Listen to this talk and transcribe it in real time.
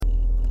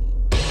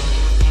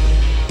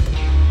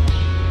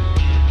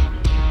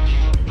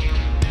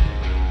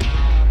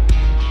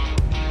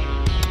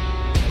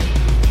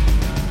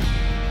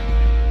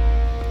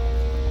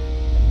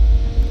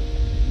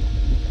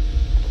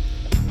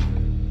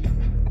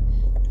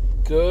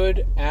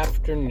Good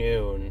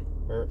afternoon,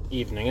 or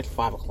evening, it's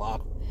 5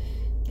 o'clock,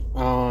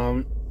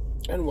 and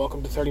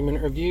welcome to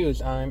 30-Minute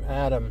Reviews. I'm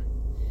Adam.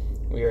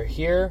 We are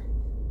here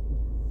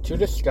to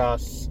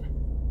discuss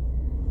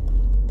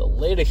the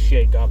latest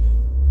shakeup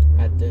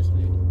at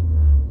Disney.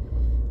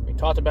 We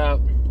talked about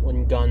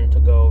when Gunn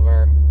took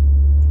over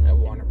at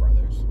Warner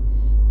Brothers.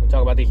 We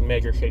talk about these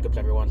major shakeups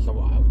every once in a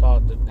while. We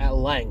talked at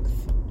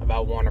length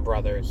about Warner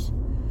Brothers,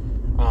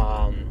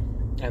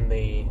 and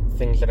the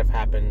things that have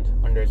happened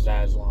under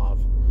Zaslav.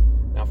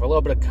 Now, for a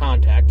little bit of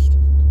context,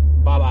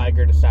 Bob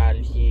Iger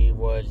decided he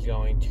was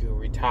going to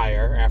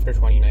retire after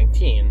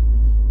 2019,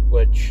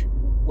 which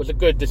was a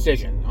good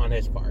decision on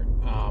his part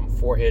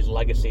for his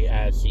legacy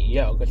as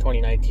CEO. Because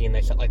 2019,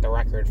 they set the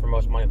record for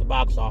most money at the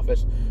box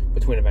office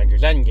between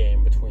Avengers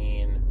Endgame,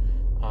 between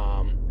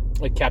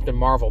Captain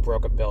Marvel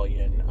broke $1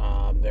 billion.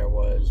 There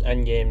was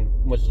Endgame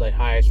was the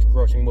highest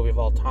grossing movie of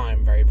all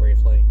time, very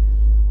briefly.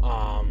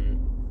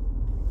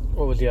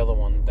 What was the other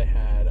one that they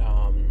had?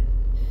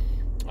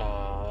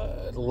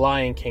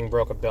 Lion King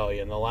broke $1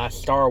 billion. The last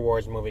Star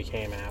Wars movie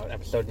came out,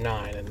 Episode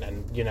 9, and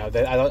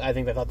I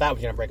think they thought that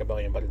was going to break $1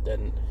 billion, but it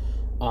didn't.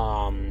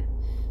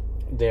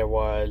 There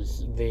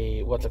was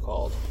the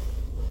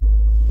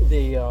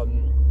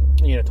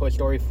Toy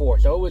Story 4.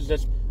 So it was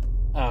just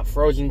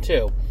Frozen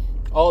 2.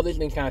 All these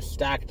things kind of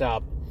stacked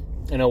up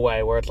in a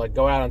way where it's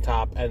go out on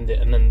top, and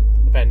then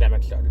the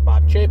pandemic started.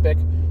 Bob Chapek,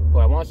 who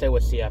I want to say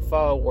was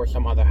CFO or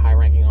some other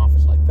high-ranking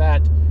office like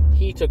that,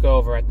 he took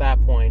over at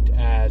that point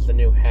as the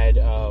new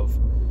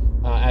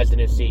as the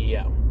new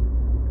CEO.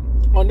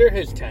 Under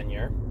his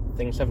tenure,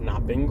 things have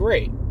not been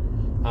great.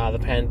 The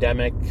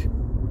pandemic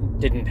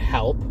didn't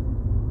help,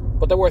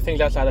 but there were things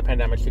outside the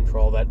pandemic's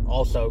control that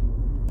also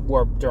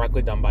were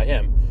directly done by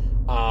him.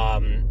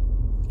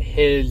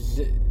 His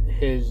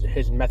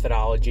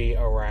methodology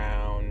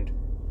around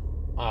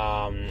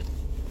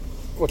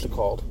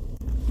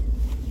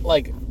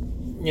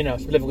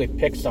specifically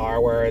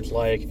Pixar, where it's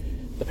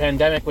the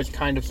pandemic was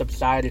kind of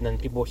subsiding and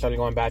people were starting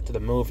going back to the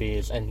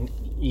movies, and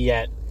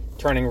yet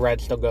Turning Red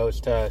still goes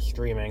to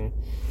streaming,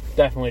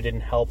 definitely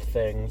didn't help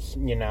things,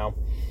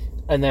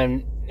 And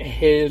then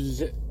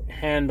his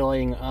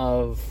handling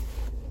of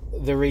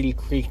the Reedy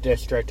Creek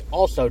district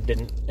also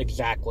didn't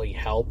exactly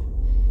help.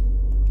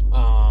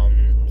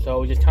 So it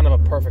was just kind of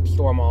a perfect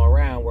storm all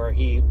around, where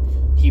he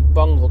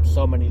bungled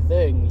so many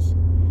things,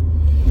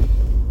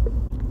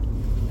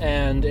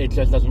 and it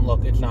just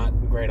doesn't it's not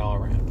great all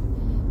around.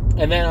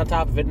 And then on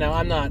top of it, now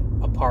I'm not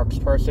a parks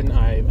person.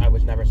 I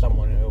was never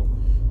someone who,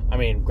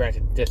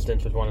 granted,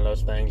 distance was one of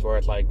those things where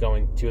it's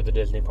going to the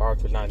Disney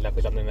parks was not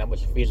exactly something that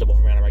was feasible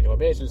for me on a regular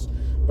basis,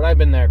 but I've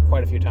been there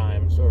quite a few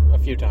times over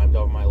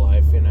my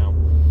life,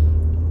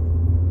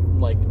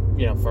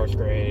 first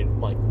grade,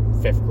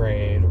 fifth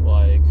grade,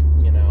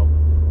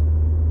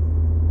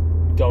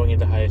 going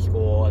into high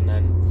school, and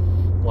then,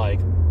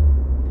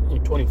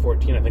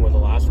 2014, I think, was the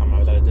last time I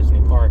was at a Disney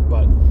park,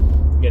 but,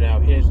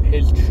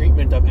 his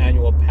treatment of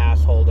annual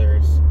pass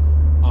holders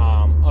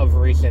of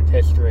recent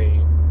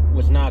history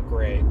was not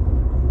great,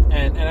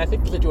 and I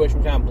think the situation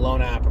was kind of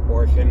blown out of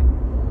proportion,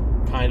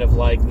 kind of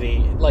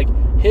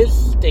his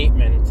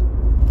statement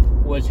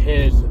was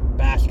his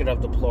basket of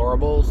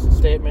deplorables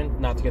statement,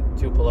 not to get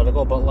too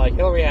political, but,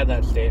 Hillary had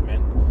that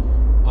statement,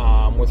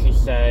 where she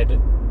said,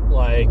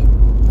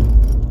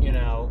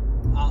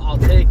 I'll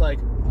take,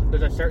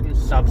 there's a certain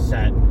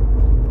subset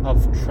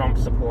of Trump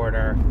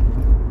supporter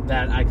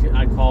that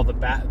I call the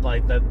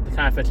kind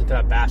of fits into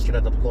that basket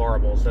of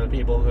deplorables. So the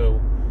people who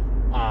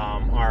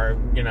are,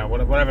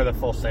 whatever the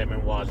full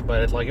statement was,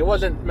 but it's it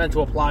wasn't meant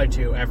to apply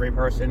to every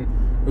person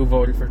who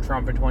voted for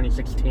Trump in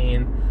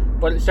 2016,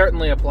 but it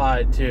certainly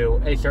applied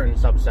to a certain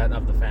subset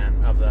of the fan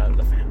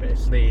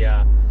base,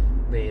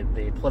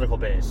 the political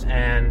base,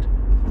 and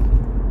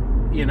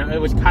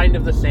it was kind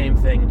of the same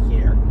thing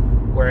here,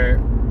 where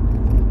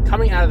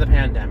coming out of the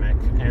pandemic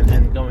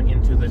and going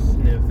into this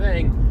new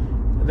thing,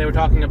 they were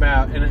talking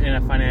about, in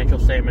a financial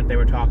statement, they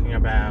were talking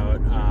about,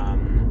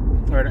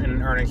 or in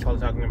an earnings call,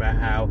 talking about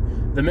how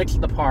the mix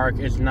of the park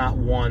is not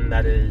one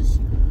that is,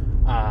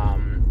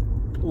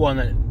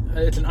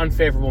 it's an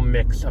unfavorable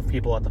mix of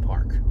people at the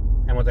park.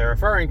 And what they're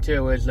referring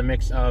to is the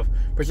mix of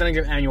percentage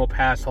of annual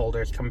pass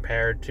holders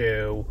compared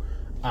to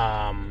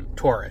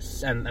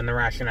tourists. And the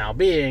rationale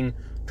being,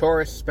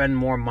 tourists spend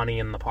more money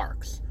in the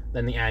parks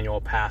than the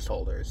annual pass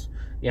holders.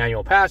 The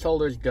annual pass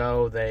holders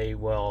they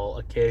will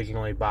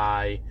occasionally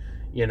buy,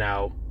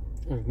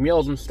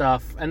 meals and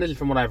stuff, and this is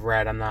from what I've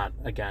read. I'm not,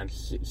 again,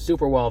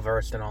 super well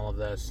versed in all of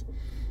this,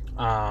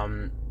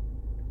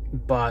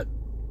 but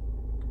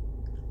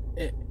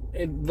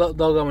they'll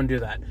go and do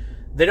that.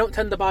 They don't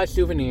tend to buy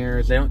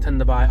souvenirs, they don't tend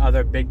to buy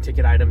other big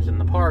ticket items in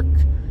the park,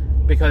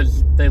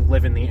 because they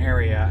live in the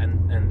area,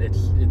 and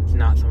it's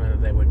not something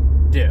that they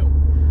would do.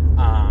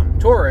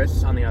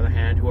 Tourists, on the other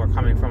hand, who are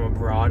coming from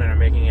abroad and are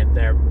making it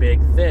their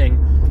big thing,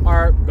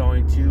 are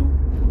going to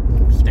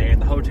stay at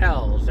the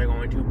hotels, they're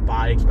going to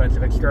buy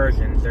expensive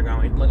excursions, they're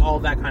going, all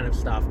that kind of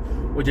stuff,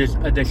 which is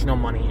additional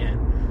money in.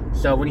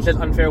 So when he says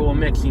unfavorable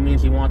mix, he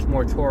means he wants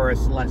more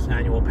tourists, less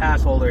annual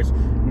pass holders.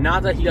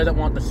 Not that he doesn't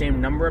want the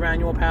same number of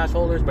annual pass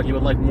holders, but he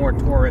would like more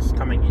tourists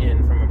coming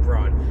in from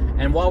abroad.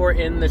 And while we're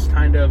in this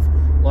kind of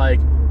like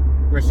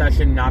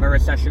recession, not a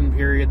recession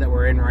period that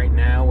we're in right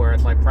now, where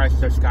it's like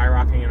prices are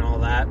skyrocketing and all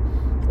that,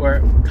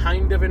 we're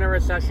kind of in a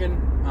recession.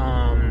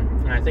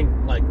 And I think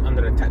like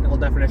under the technical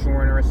definition,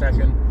 we're in a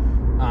recession.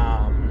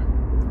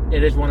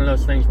 It is one of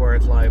those things where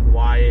it's like,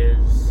 what's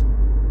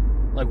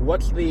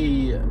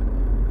the,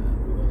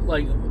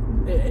 like,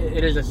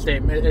 it is a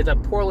statement, it's a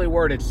poorly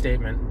worded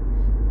statement,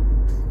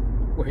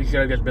 where he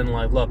should have just been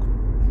like, look,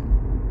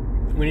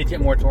 we need to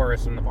get more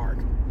tourists in the park,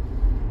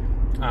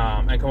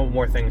 and come up with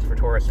more things for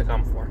tourists to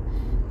come for.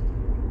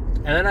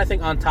 And then I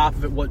think on top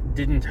of it, what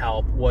didn't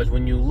help was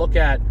when you look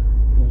at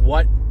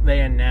what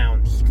they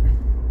announced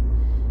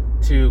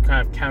to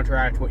kind of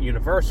counteract what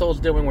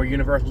Universal's doing, where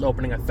Universal's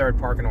opening a third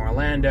park in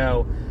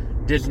Orlando.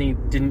 Disney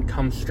didn't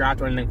come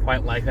strapped or anything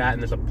quite like that,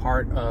 and there's a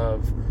part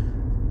of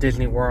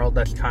Disney World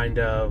that's kind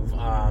of,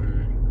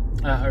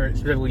 or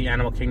specifically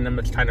Animal Kingdom,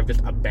 that's kind of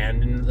just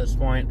abandoned at this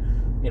point.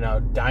 You know,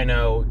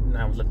 Dino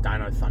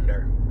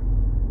Thunder.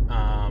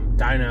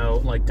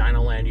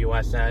 Dinoland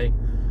USA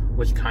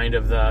was kind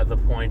of the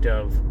point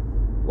of,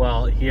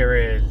 well, here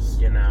is,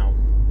 you know,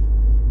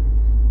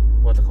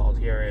 what's it called?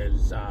 Here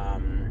is,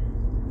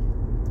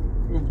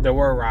 there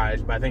were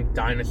rides, but I think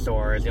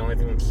Dinosaur is the only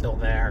thing that's still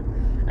there.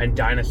 And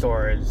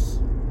Dinosaur has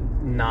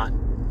not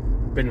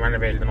been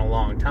renovated in a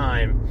long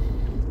time.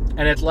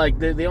 And it's like,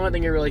 the only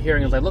thing you're really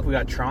hearing is like, look, we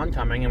got Tron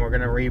coming and we're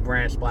going to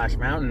rebrand Splash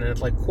Mountain. And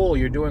it's like, cool,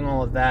 you're doing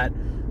all of that.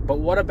 But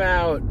what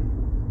about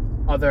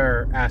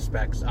other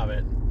aspects of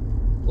it?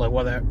 Like,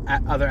 what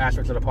other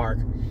aspects of the park?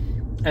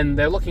 And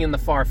they're looking in the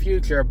far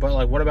future, but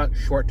like, what about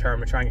short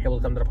term and trying to get people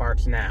to come to the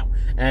parks now?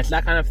 And it's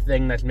that kind of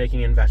thing that's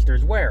making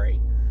investors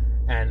wary.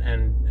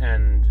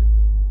 And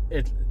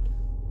it's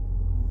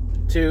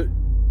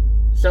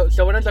so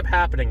what ends up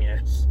happening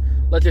is,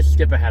 let's just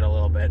skip ahead a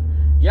little bit.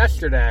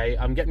 Yesterday,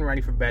 I'm getting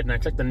ready for bed, and I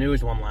checked the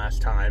news one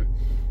last time,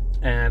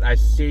 and I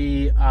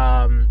see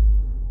Bob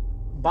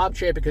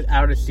Chapek is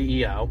out as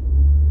CEO,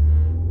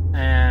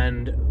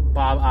 and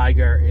Bob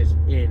Iger is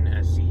in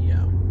as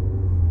CEO.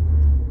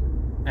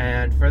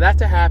 And for that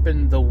to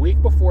happen the week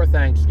before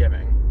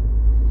Thanksgiving,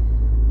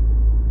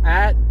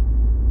 at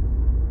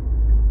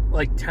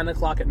like 10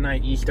 o'clock at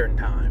night Eastern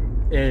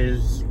time,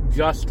 is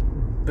just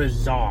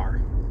bizarre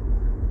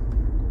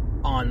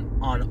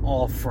on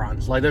all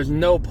fronts. Like, there's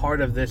no part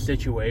of this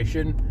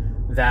situation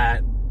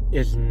that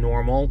is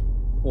normal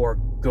or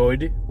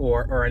good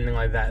or anything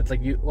like that. It's like,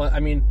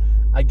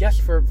 I guess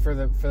for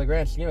the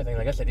grand scheme of things,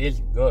 I guess it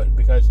is good,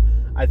 because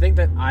I think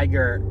that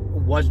Iger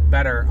was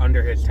better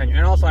under his tenure.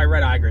 And also, I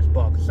read Iger's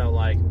book, so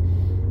like,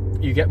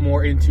 you get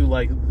more into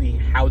like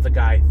how the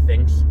guy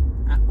thinks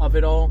of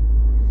it all.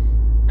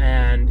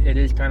 And it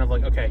is kind of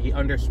like, okay, he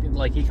kind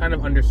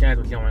of understands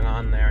what's going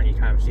on there, and he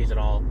kind of sees it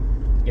all,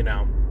 you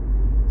know,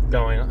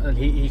 going.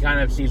 He kind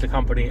of sees the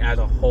company as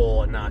a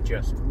whole and not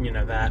just, you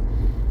know, that.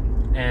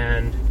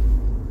 And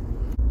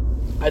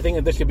I think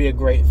that this could be a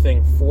great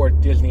thing for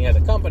Disney as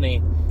a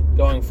company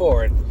going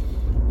forward.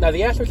 Now,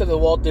 the aspects of the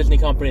Walt Disney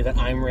Company that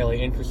I'm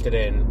really interested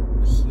in,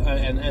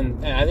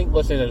 and I think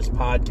listening to this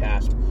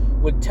podcast,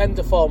 would tend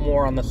to fall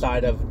more on the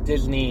side of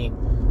Disney,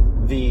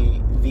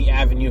 the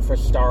avenue for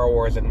Star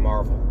Wars and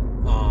Marvel.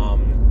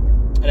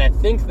 And I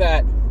think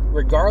that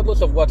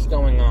regardless of what's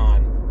going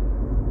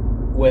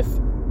on with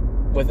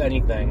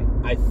anything,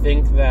 I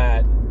think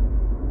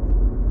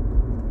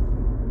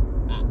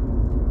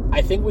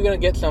we're going to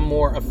get some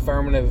more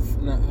affirmative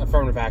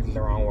action is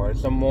the wrong word,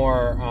 some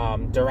more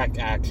direct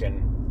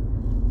action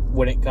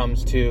when it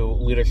comes to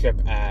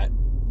leadership at,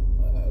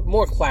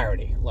 more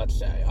clarity, let's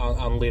say,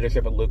 on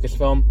leadership at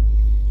Lucasfilm.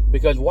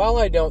 Because while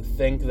I don't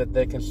think that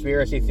the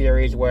conspiracy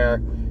theories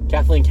where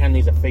Kathleen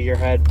Kennedy's a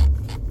figurehead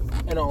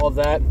and all of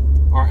that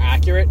are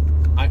accurate,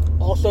 I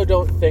also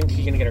don't think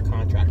she's going to get her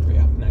contract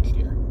re-upped next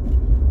year.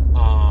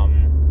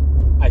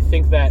 I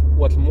think that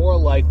what's more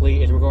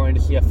likely is we're going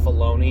to see a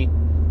Filoni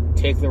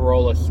take the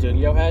role of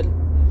studio head.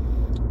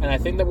 And I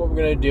think that what we're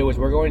going to do is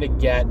we're going to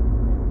get...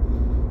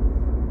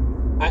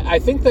 I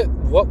think that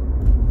what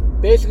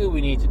basically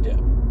we need to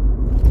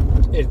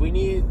do is we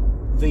need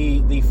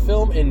the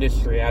film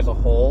industry as a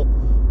whole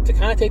to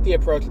kind of take the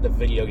approach that the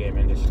video game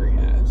industry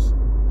has,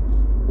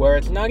 where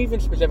it's not even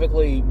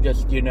specifically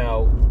just, you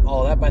know,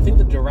 all that, but I think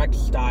the direct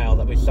style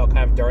that we saw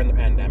kind of during the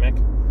pandemic,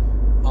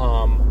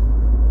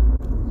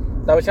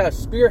 that was kind of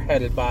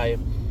spearheaded by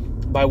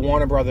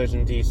Warner Brothers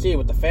in DC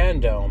with the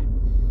Fandom.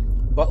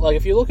 But like,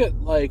 if you look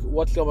at like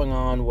what's going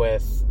on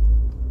with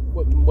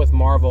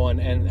Marvel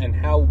and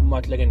how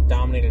much they can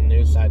dominate a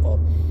news cycle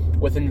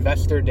with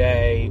Investor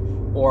Day,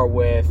 or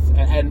with,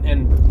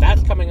 and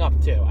that's coming up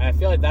too. I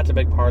feel like that's a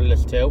big part of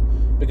this too,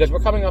 because we're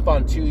coming up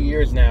on 2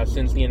 years now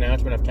since the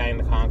announcement of Kang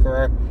the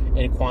Conqueror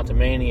in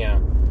Quantumania,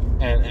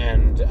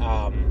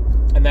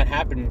 and that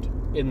happened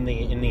in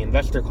the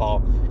investor call,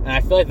 and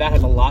I feel like that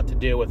has a lot to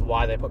do with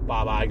why they put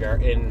Bob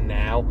Iger in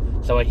now,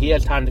 so like he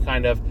has time to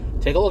kind of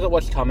take a look at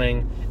what's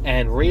coming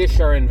and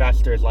reassure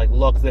investors, like,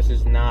 look, this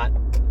is not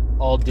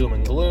all doom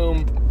and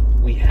gloom.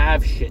 We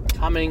have shit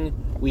coming.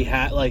 We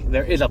have, like,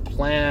 there is a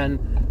plan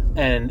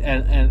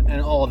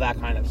and all of that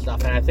kind of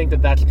stuff. And I think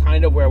that that's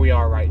kind of where we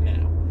are right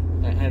now,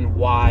 and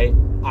why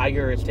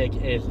Iger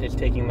is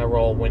taking the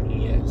role when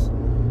he is.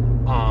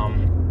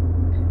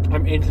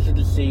 I'm interested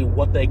to see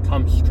what they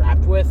come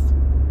strapped with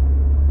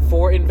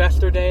for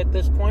Investor Day at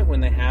this point,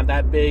 when they have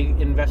that big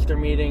investor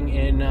meeting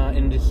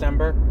in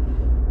December.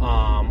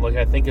 Which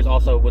I think is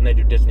also when they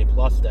do Disney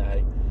Plus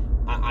Day.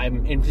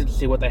 I'm interested to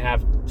see what they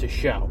have to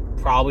show.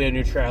 Probably a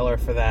new trailer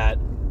for that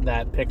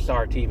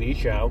Pixar TV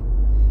show.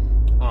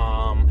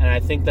 And I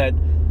think that,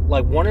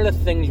 like, one of the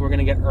things we're going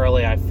to get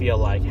early, I feel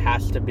like,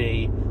 has to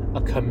be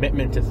a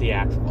commitment to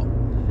theatrical.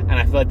 And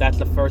I feel like that's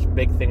the first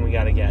big thing we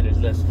got to get, is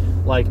this.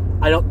 Like,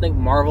 I don't think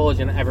Marvel is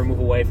going to ever move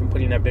away from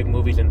putting their big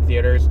movies in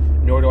theaters,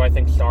 nor do I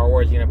think Star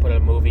Wars is going to put a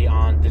movie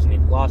on Disney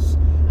Plus.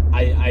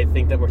 I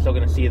think that we're still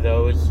going to see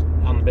those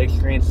on the big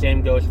screen.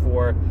 Same goes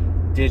for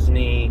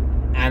Disney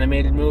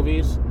animated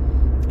movies.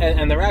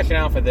 And the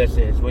rationale for this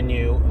is, when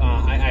you...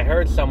 I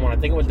heard someone, I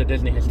think it was the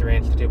Disney History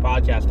Institute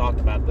podcast, talked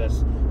about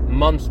this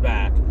months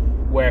back,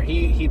 where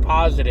he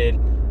posited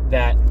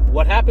that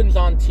what happens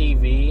on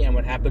TV and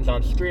what happens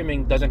on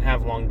streaming doesn't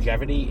have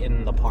longevity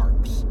in the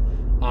parks.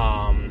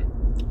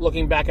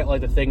 Looking back at,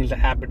 like, the things that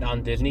happened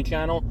on Disney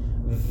Channel,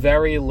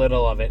 very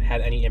little of it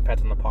had any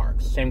impact on the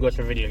parks. Same goes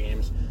for video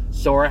games.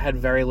 Sora had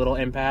very little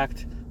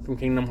impact from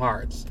Kingdom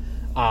Hearts.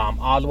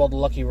 Oswald the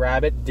Lucky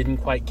Rabbit didn't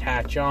quite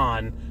catch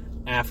on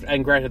after,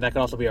 and granted, that could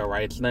also be a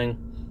rights thing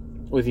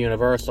with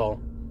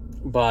Universal,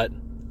 but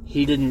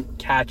he didn't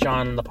catch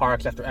on in the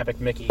parks after Epic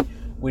Mickey.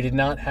 We did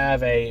not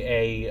have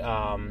a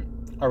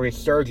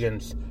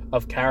resurgence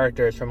of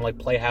characters from, like,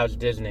 Playhouse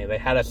Disney. They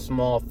had a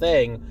small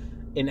thing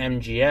in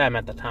MGM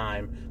at the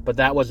time, but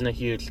that wasn't a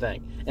huge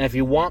thing. And if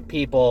you want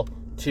people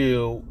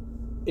to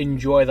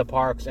enjoy the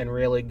parks and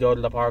really go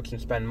to the parks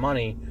and spend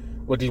money,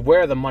 which is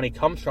where the money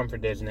comes from for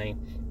Disney,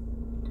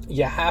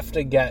 you have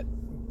to get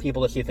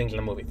people to see things in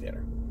a movie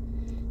theater.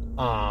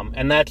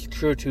 And that's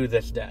true to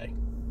this day.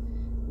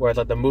 Whereas,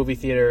 like, the movie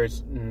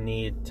theaters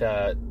need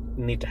to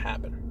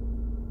happen.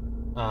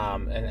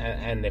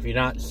 And if you're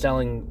not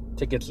selling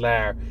tickets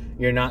there,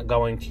 you're not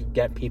going to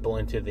get people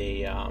into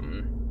the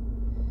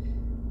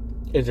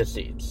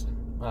seats.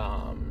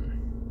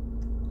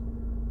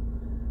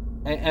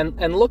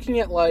 And looking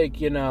at,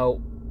 like, you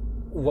know,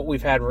 what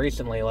we've had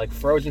recently, like,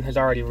 Frozen has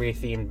already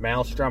rethemed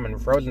Maelstrom,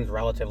 and Frozen's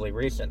relatively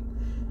recent.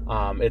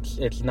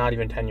 It's not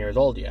even 10 years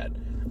old yet.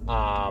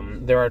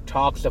 There are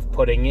talks of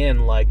putting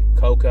in, like,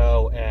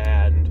 Coco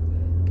and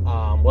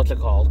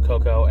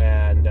Coco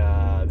and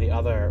the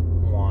other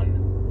one,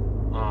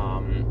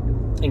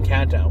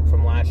 Encanto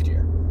from last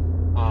year,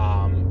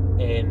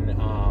 in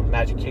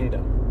Magic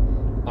Kingdom,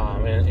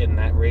 in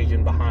that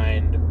region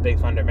behind Big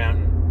Thunder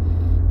Mountain.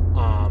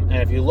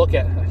 And if you look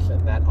at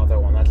that other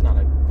one, that's not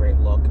a great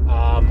look.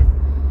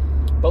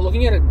 But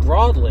looking at it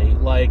broadly,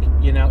 like,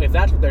 you know, if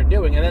that's what they're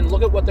doing, and then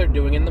look at what they're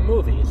doing in the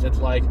movies, it's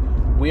like,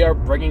 we are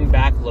bringing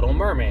back Little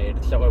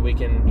Mermaid, so that we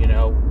can, you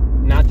know,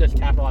 not just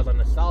capitalize on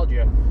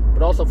nostalgia,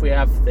 but also if we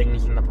have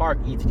things in the park,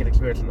 each get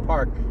experience in the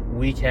park,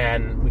 we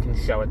can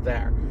show it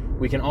there.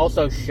 We can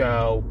also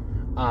show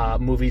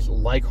movies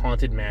like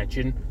Haunted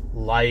Mansion,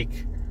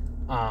 like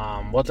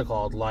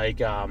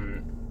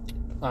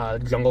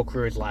Jungle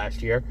Cruise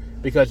last year,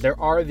 because there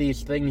are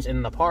these things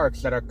in the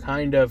parks that are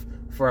kind of,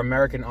 for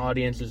American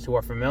audiences who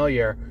are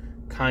familiar,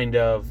 kind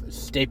of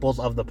staples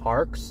of the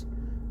parks.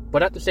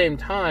 But at the same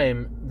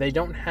time, they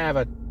don't have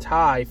a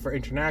tie for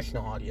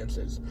international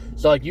audiences.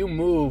 So, like, you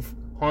move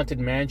Haunted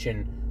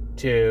Mansion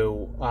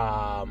to,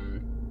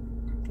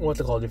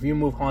 if you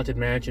move Haunted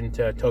Mansion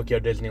to Tokyo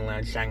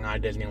Disneyland, Shanghai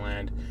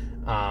Disneyland,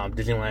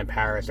 Disneyland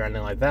Paris, or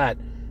anything like that,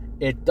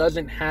 it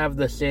doesn't have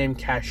the same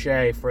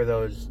cachet for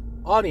those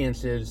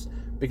audiences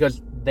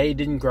because they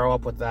didn't grow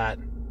up with that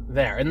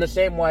there. In the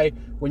same way,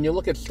 when you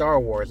look at Star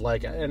Wars,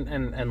 like,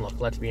 and look,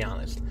 let's be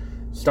honest,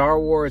 Star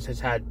Wars has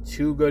had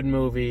 2 good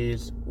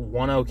movies,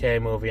 1 okay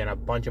movie, and a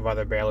bunch of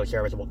other barely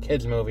serviceable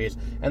kids movies,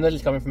 and this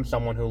is coming from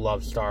someone who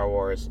loves Star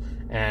Wars,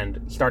 and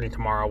starting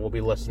tomorrow, we'll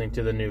be listening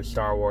to the new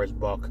Star Wars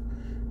book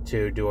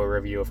to do a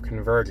review of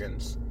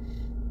Convergence,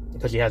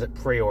 because he has it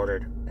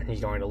pre-ordered, and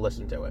he's going to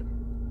listen to it,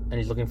 and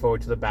he's looking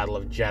forward to the Battle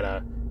of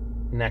Jeddah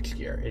next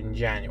year, in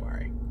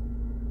January.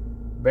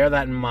 Bear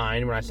that in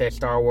mind when I say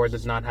Star Wars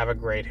does not have a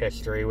great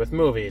history with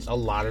movies. A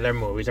lot of their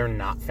movies are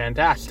not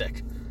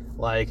fantastic.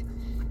 Like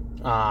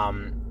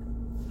the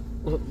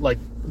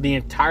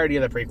entirety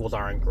of the prequels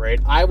aren't great.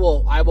 I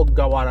will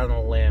go out on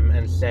a limb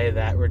and say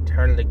that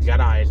Return of the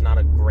Jedi is not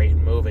a great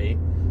movie.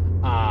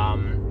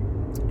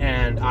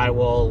 And I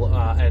will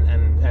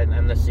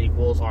and the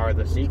sequels are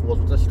the sequels,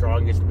 with the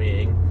strongest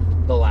being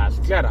The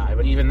Last Jedi.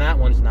 But even that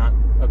one's not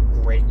a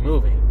great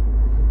movie.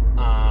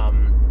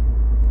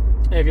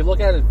 And if you look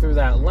at it through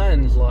that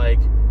lens,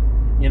 like,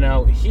 you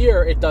know,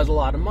 here it does a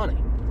lot of money.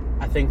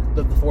 I think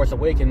that The Force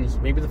Awakens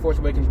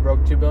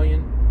broke $2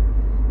 billion.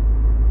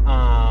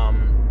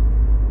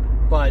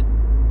 But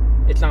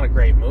it's not a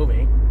great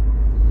movie.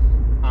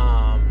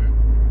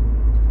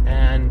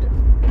 And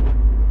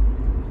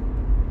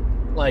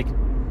like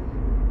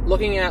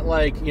looking at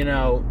like, you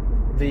know,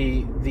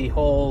 the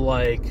whole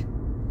like,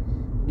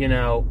 you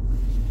know,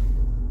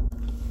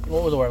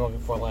 what was the word I'm looking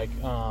for? Like,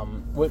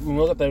 when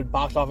we look at the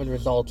box office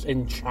results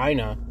in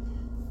China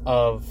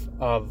of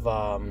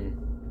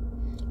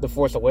The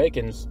Force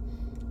Awakens,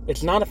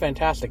 it's not a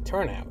fantastic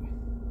turnout.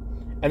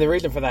 And the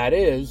reason for that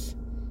is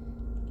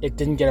it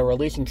didn't get a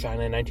release in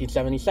China in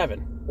 1977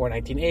 or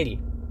 1980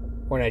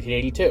 or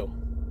 1982.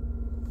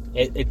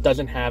 It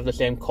doesn't have the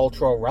same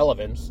cultural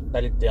relevance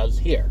that it does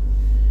here.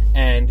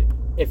 And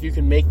if you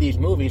can make these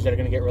movies that are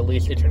going to get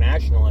released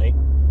internationally,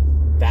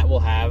 that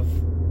will have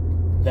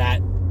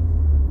that,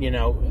 you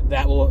know,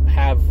 that will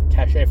have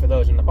cachet for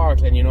those in the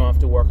parks, and you don't have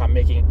to work on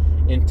making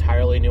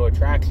entirely new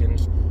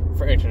attractions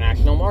for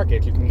international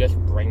markets. You can just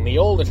bring the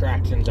old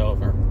attractions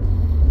over.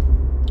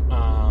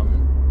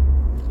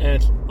 And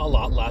it's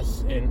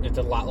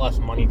a lot less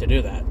money to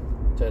do that,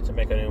 to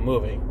make a new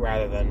movie,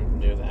 rather than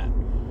do that.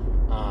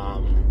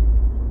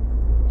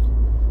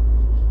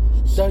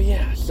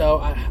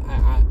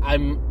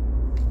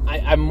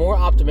 I'm more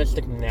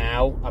optimistic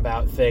now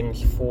about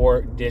things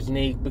for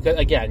Disney, because,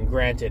 again,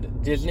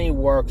 granted, Disney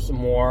works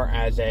more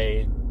as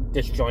a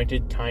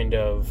disjointed kind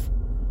of,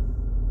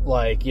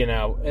 like, you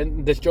know,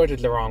 and disjointed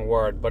is the wrong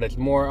word, but it's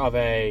more of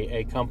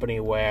a company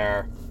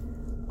where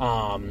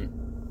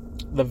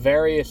the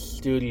various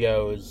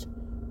studios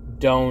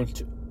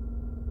don't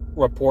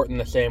report in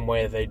the same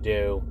way they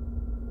do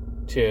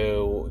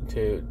to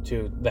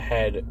the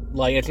head.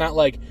 Like, it's not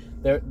like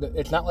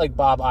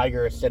Bob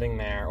Iger is sitting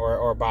there,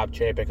 or Bob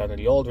Chapek under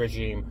the old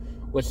regime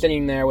was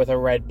sitting there with a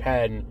red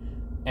pen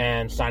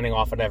and signing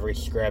off on every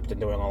script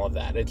and doing all of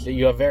that.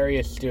 You have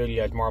various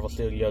studios, Marvel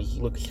Studios,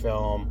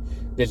 Lucasfilm,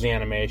 Disney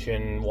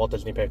Animation, Walt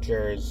Disney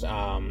Pictures,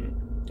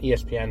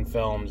 ESPN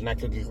Films,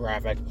 National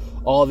Geographic.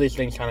 All of these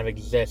things kind of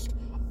exist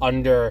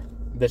under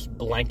this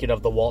blanket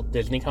of the Walt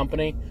Disney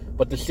Company,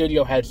 but the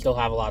studio heads still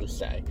have a lot to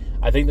say.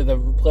 I think that the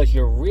place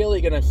you're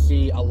really going to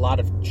see a lot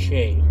of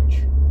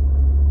change,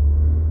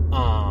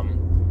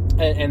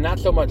 and not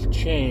so much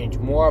change,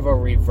 more of a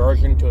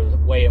reversion to the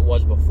way it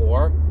was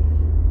before.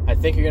 I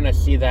think you're going to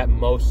see that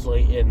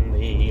mostly in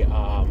the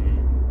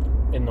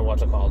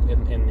what's it called,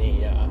 in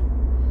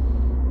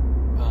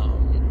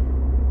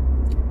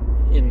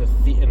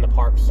the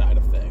park side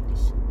of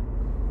things.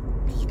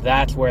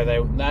 That's what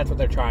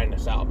they're trying to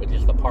salvage,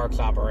 is the parks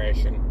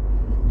operation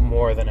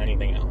more than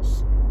anything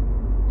else.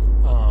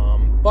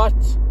 But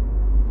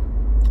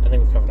I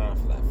think we've covered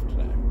enough of that for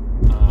today.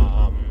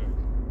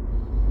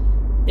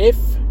 If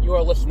you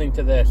are listening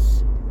to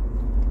this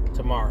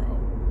tomorrow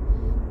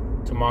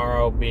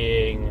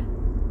being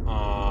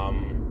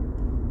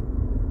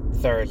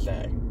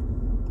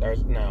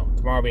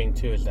tomorrow being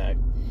Tuesday.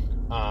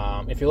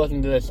 If you're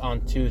listening to this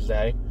on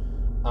Tuesday,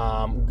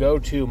 go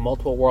to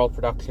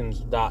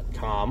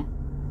multipleworldproductions.com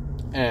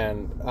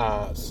and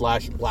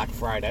 /Black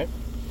Friday,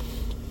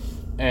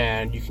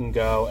 and you can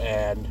go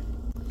and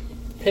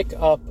pick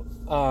up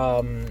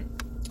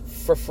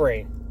for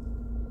free,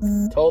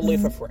 totally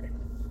for free,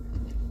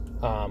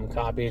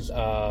 copies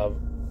of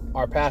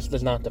Our Past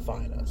Does Not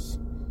Define Us,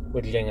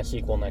 which is getting a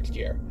sequel next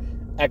year.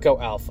 Echo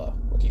Alpha,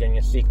 which is getting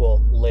a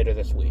sequel later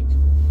this week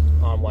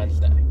on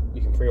Wednesday.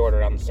 You can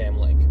pre-order it on the same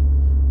link.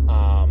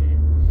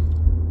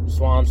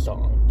 Swan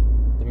Song,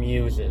 The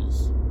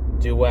Muses,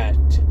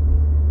 Duet,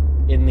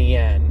 In the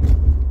End,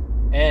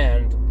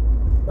 and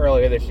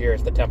earlier this year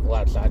is The Temple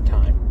Outside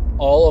Time.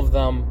 All of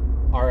them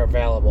are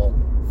available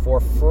for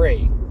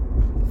free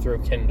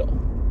through Kindle.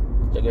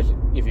 So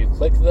if you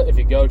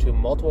go to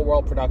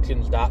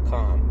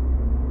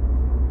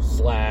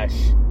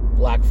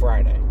multipleworldproductions.com/Black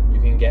Friday,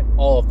 you can get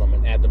all of them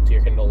and add them to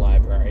your Kindle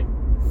library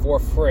for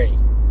free.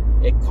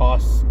 It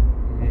costs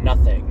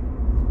nothing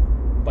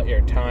but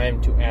your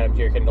time to add them to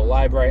your Kindle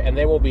library, and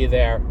they will be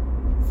there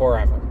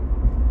forever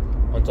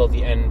until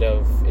the end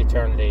of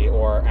eternity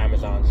or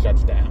Amazon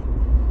shuts down.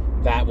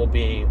 That will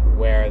be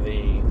where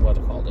the what's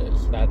it called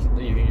is. That's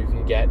you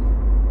can get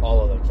all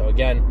of them. So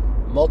again,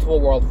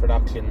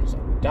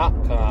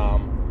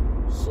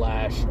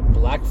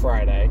 multipleworldproductions.com/Black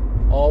Friday,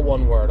 all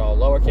one word, all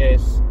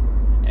lowercase,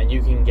 and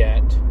you can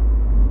get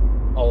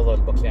all of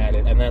those books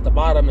added. And then at the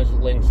bottom is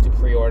links to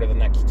pre-order the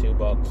next 2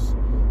 books,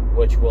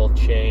 which will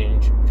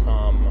change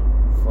come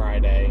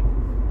Friday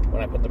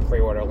when I put the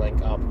pre-order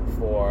link up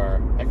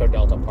for Echo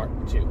Delta Part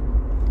 2.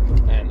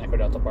 And Echo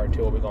Delta Part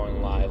 2 will be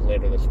going live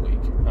later this week.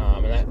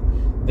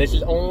 This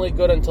is only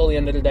good until the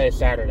end of the day,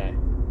 Saturday.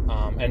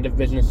 End of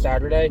business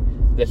Saturday,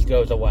 this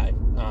goes away.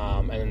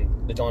 And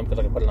it's only because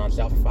I can put it on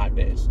sale for 5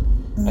 days.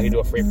 I can do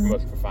a free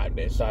promotion for 5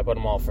 days, so I put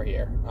them all for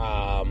here.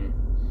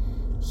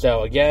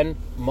 So again,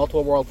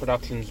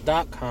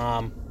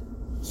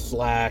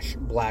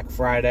 multipleworldproductions.com/Black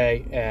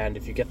Friday, and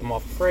if you get them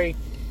all for free,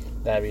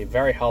 that'd be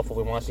very helpful.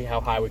 We want to see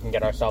how high we can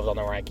get ourselves on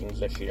the rankings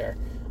this year.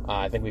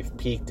 I think we've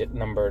peaked at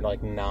number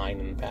 9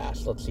 in the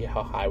past. Let's see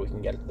how high we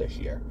can get it this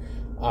year.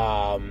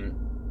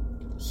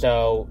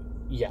 So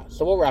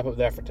we'll wrap up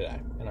there for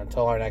today, and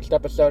until our next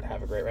episode,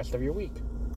 have a great rest of your week.